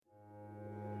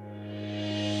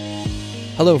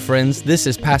Hello, friends. This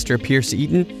is Pastor Pierce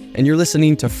Eaton, and you're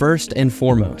listening to First and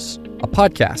Foremost, a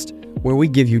podcast where we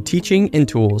give you teaching and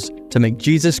tools to make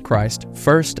Jesus Christ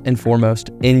first and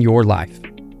foremost in your life.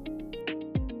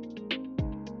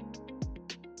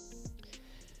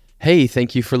 Hey,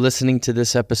 thank you for listening to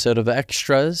this episode of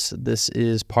Extras. This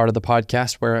is part of the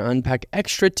podcast where I unpack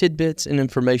extra tidbits and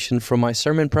information from my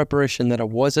sermon preparation that I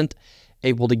wasn't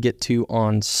able to get to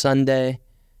on Sunday.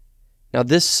 Now,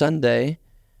 this Sunday,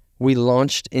 we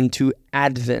launched into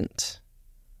Advent.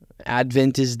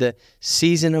 Advent is the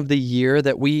season of the year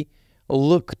that we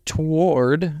look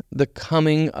toward the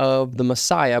coming of the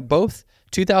Messiah, both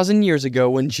 2,000 years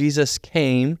ago when Jesus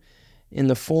came in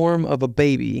the form of a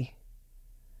baby.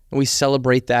 We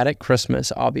celebrate that at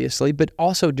Christmas, obviously, but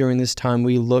also during this time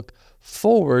we look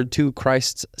forward to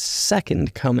Christ's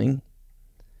second coming,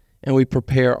 and we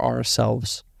prepare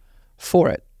ourselves for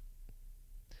it.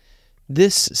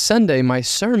 This Sunday, my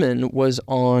sermon was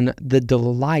on the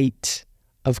delight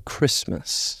of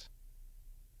Christmas.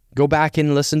 Go back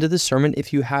and listen to the sermon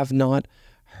if you have not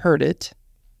heard it.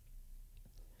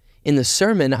 In the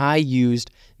sermon, I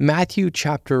used Matthew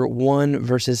chapter 1,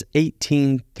 verses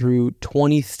 18 through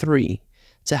 23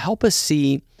 to help us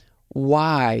see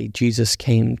why Jesus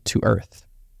came to earth.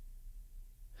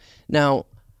 Now,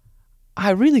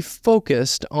 I really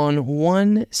focused on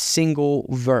one single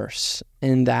verse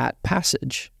in that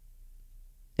passage,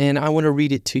 and I want to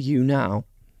read it to you now.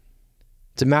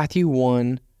 It's Matthew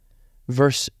 1,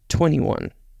 verse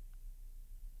 21,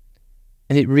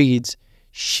 and it reads,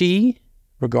 "She,"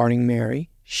 regarding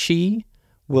Mary, "she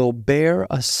will bear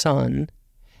a son,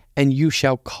 and you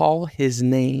shall call his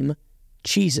name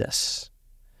Jesus,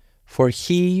 for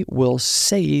he will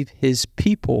save his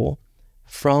people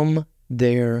from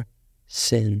their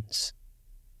sins."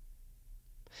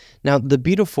 Now, the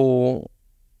beautiful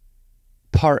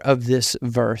part of this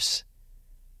verse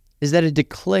is that it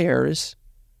declares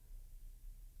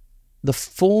the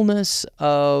fullness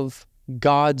of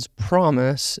God's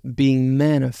promise being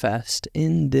manifest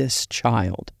in this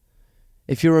child.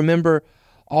 If you remember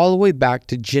all the way back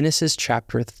to Genesis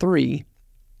chapter 3,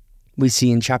 we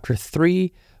see in chapter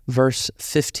 3, verse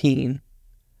 15,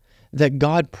 that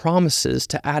God promises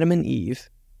to Adam and Eve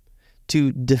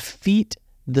to defeat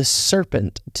the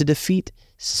serpent, to defeat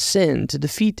sin, to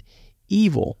defeat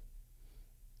evil.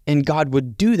 And God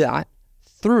would do that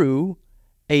through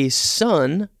a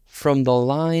son from the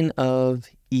line of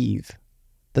Eve,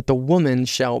 that the woman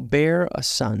shall bear a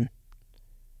son,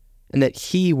 and that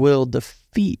he will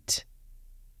defeat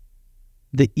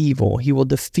the evil. He will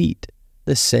defeat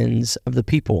the sins of the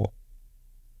people.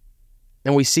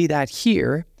 And we see that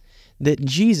here, that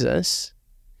Jesus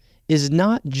is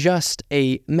not just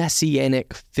a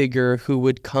messianic figure who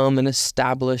would come and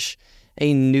establish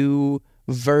a new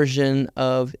version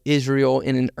of Israel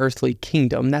in an earthly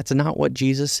kingdom. That's not what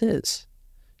Jesus is.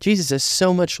 Jesus is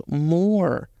so much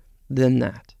more than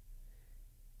that.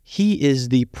 He is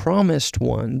the promised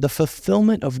one, the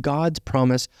fulfillment of God's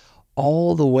promise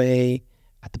all the way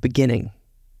at the beginning.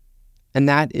 And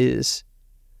that is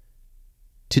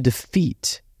to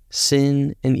defeat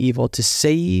sin and evil, to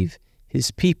save his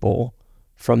people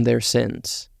from their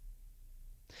sins.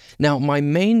 Now, my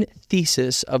main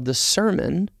thesis of the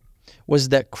sermon was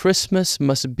that Christmas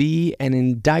must be an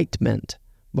indictment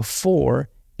before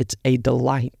it's a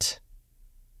delight.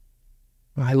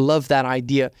 I love that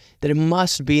idea, that it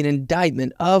must be an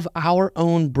indictment of our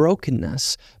own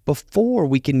brokenness before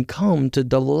we can come to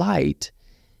delight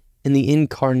in the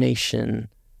incarnation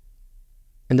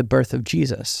and the birth of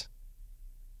Jesus.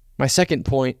 My second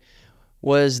point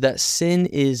was that sin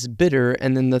is bitter,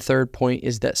 and then the third point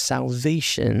is that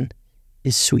salvation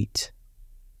is sweet.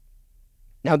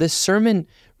 Now, this sermon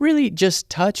really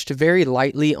just touched very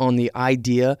lightly on the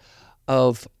idea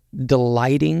of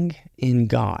delighting in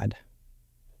God.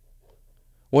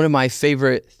 One of my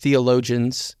favorite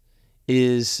theologians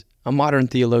is a modern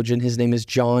theologian. His name is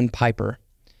John Piper.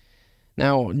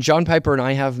 Now, John Piper and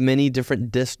I have many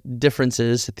different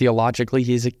differences theologically.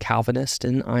 He's a Calvinist,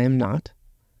 and I am not.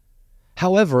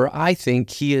 However, I think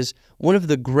he is one of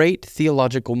the great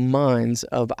theological minds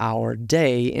of our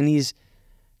day, and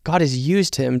God has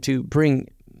used him to bring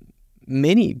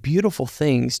many beautiful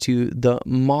things to the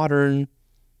modern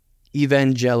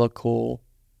evangelical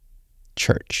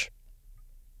church.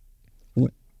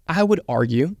 I would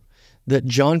argue that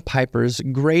John Piper's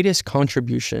greatest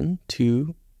contribution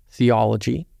to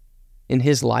theology in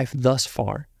his life thus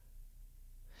far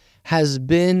has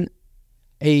been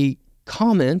a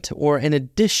comment or an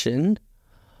addition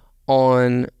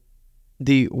on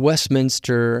the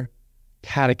Westminster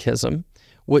Catechism,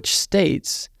 which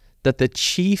states that the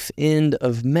chief end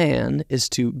of man is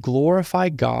to glorify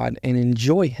God and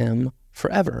enjoy Him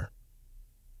forever.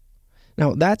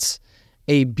 Now, that's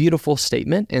a beautiful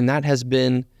statement, and that has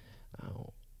been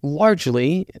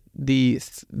largely the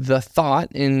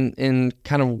thought in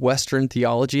kind of Western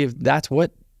theology. That's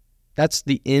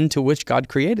the end to which God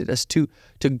created us, to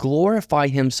glorify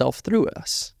Himself through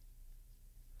us.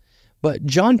 But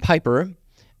John Piper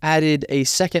added a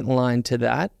second line to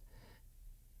that,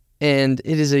 and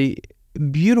it is a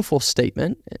beautiful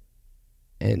statement.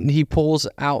 And he pulls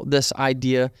out this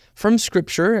idea from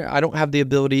Scripture. I don't have the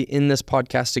ability in this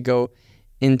podcast to go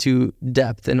into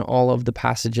depth in all of the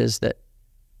passages that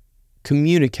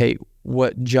communicate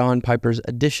what John Piper's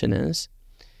addition is,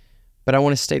 but I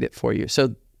want to state it for you.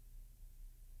 So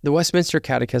the Westminster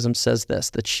Catechism says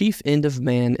this: the chief end of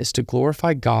man is to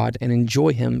glorify God and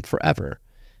enjoy Him forever.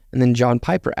 And then John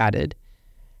Piper added,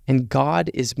 and God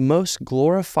is most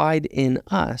glorified in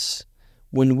us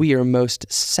when we are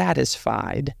most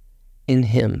satisfied in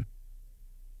Him.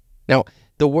 Now,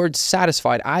 the word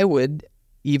satisfied, I would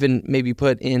even maybe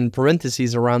put in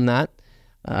parentheses around that,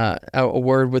 a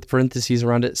word with parentheses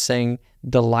around it saying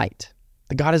delight.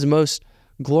 God is most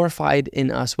glorified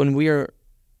in us when we are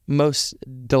most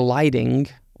delighting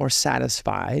or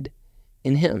satisfied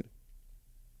in Him.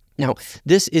 Now,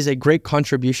 this is a great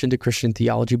contribution to Christian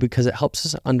theology because it helps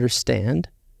us understand,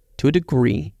 to a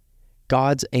degree,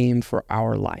 God's aim for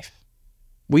our life.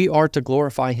 We are to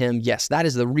glorify Him. Yes, that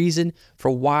is the reason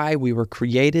for why we were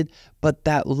created, but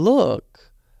that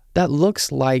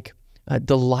looks like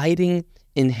delighting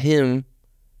in Him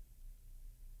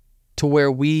to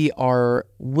where we are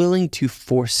willing to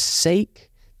forsake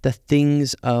the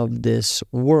things of this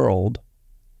world,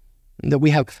 that we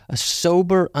have a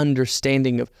sober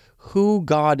understanding of who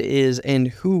God is and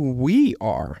who we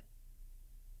are,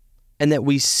 and that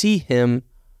we see Him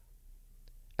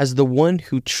as the one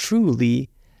who truly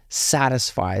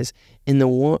satisfies,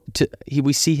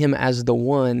 we see Him as the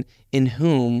one in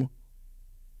whom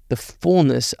the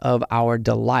fullness of our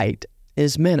delight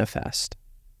is manifest.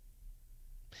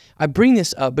 I bring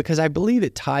this up because I believe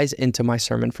it ties into my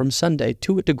sermon from Sunday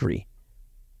to a degree.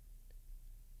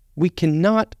 We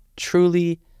cannot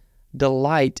truly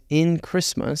delight in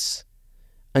Christmas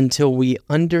until we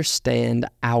understand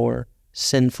our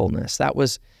sinfulness. That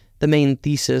was the main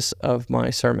thesis of my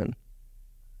sermon.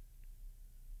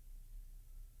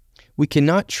 We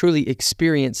cannot truly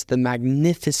experience the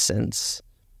magnificence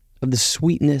of the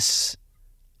sweetness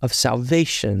of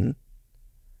salvation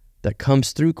that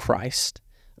comes through Christ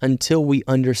until we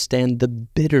understand the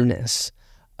bitterness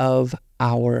of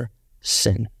our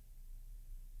sin.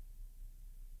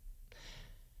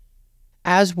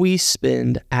 As we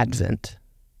spend Advent,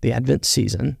 the Advent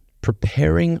season,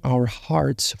 preparing our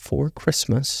hearts for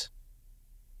Christmas,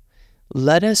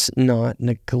 let us not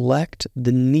neglect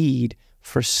the need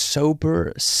for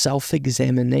sober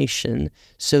self-examination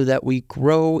so that we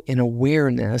grow in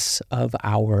awareness of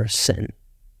our sin.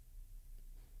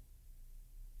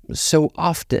 So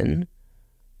often,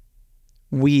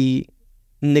 we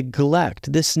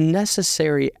neglect this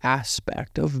necessary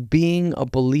aspect of being a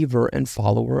believer and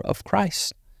follower of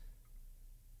Christ,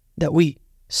 that we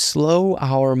slow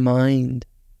our mind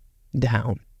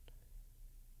down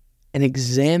and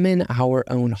examine our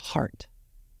own heart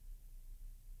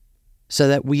so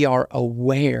that we are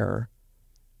aware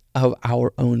of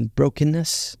our own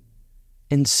brokenness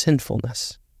and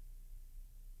sinfulness.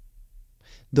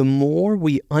 The more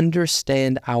we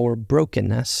understand our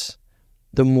brokenness,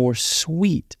 the more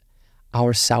sweet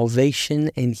our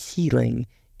salvation and healing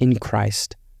in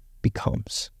Christ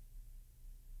becomes.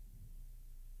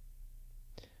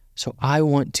 So I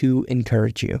want to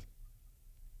encourage you,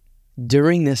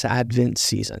 during this Advent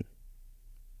season,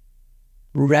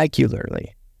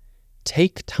 regularly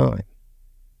take time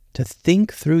to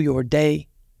think through your day,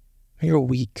 your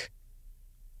week,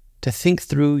 to think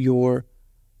through your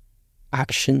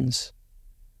actions,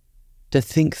 to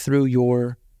think through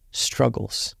your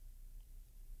struggles.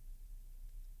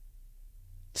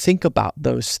 Think about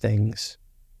those things.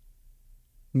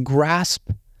 Grasp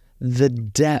the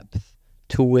depth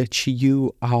to which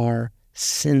you are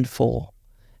sinful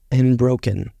and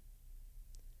broken.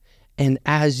 And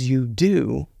as you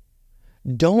do,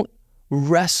 don't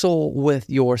wrestle with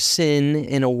your sin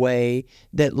in a way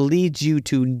that leads you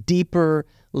to deeper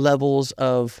levels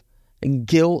of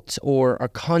guilt or a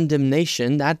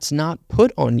condemnation. That's not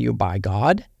put on you by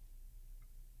God.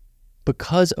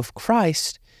 Because of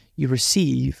Christ, you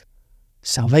receive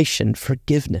salvation,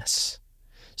 forgiveness.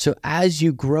 So as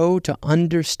you grow to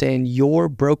understand your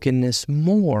brokenness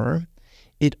more,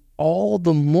 it all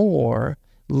the more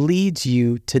leads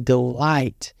you to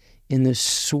delight in the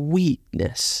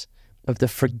sweetness of the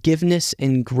forgiveness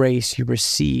and grace you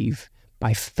receive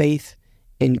by faith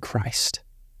in Christ.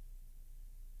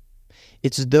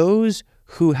 It's those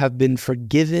who have been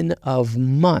forgiven of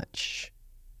much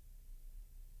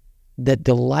that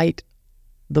delight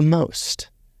the most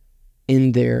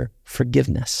in their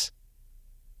forgiveness.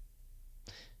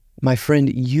 My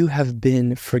friend, you have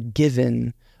been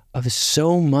forgiven of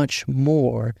so much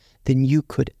more than you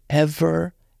could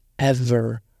ever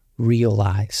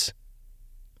realize.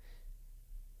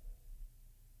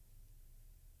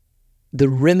 The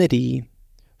remedy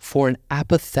for an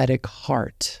apathetic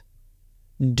heart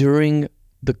during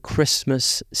the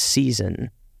Christmas season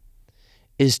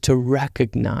is to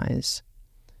recognize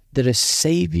that a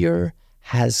Savior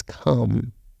has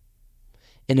come.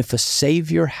 And if a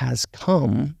Savior has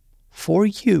come for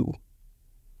you,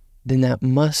 then that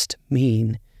must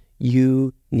mean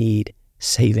you need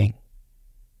saving.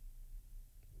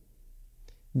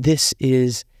 This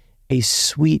is a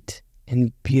sweet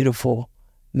and beautiful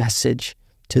message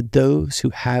to those who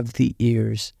have the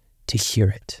ears to hear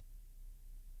it.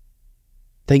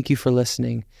 Thank you for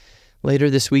listening. Later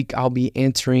this week, I'll be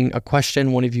answering a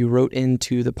question one of you wrote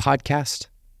into the podcast.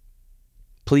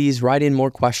 Please write in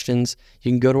more questions.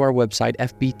 You can go to our website,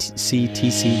 fbctc.com,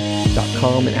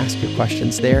 and ask your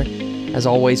questions there. As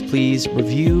always, please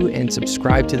review and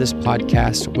subscribe to this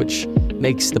podcast, which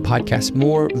makes the podcast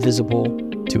more visible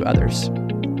to others.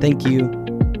 Thank you.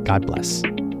 God bless.